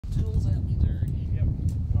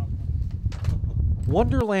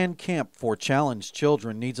Wonderland Camp for challenged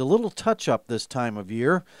children needs a little touch-up this time of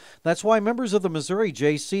year. That's why members of the Missouri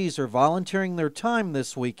Jaycees are volunteering their time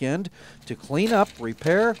this weekend to clean up,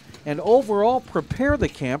 repair, and overall prepare the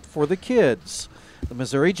camp for the kids. The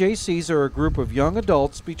Missouri Jaycees are a group of young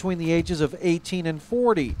adults between the ages of 18 and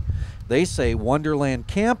 40. They say Wonderland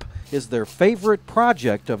Camp is their favorite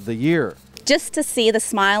project of the year. Just to see the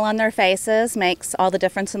smile on their faces makes all the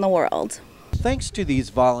difference in the world. Thanks to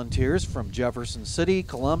these volunteers from Jefferson City,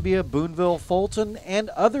 Columbia, Boonville, Fulton, and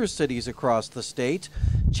other cities across the state,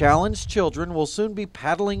 challenged children will soon be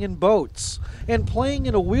paddling in boats and playing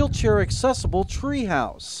in a wheelchair-accessible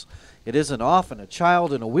treehouse. It isn't often a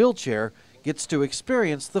child in a wheelchair gets to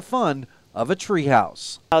experience the fun of a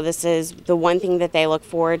treehouse. This is the one thing that they look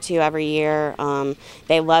forward to every year.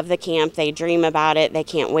 They love the camp, they dream about it, they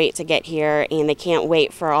can't wait to get here, and they can't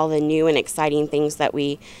wait for all the new and exciting things that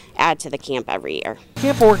we add to the camp every year.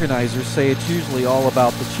 Camp organizers say it's usually all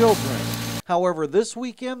about the children. However, this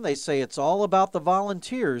weekend they say it's all about the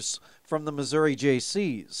volunteers from the Missouri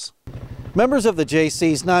Jaycees. Members of the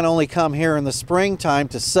Jaycees not only come here in the springtime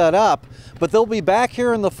to set up, but they'll be back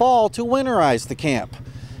here in the fall to winterize the camp.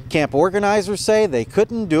 Camp organizers say they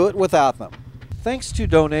couldn't do it without them. Thanks to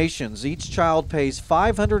donations, each child pays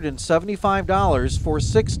 $575 for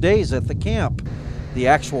 6 days at the camp. The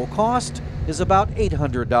actual cost is about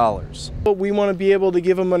 $800. We want to be able to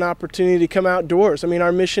give them an opportunity to come outdoors. I mean,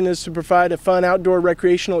 our mission is to provide a fun outdoor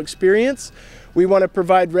recreational experience. We want to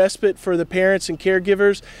provide respite for the parents and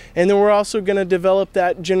caregivers, and then we're also going to develop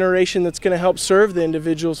that generation that's going to help serve the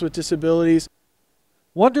individuals with disabilities.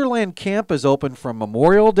 Wonderland Camp is open from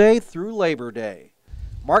Memorial Day through Labor Day.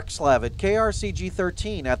 Mark Slavitt, KRCG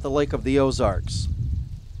 13 at the Lake of the Ozarks.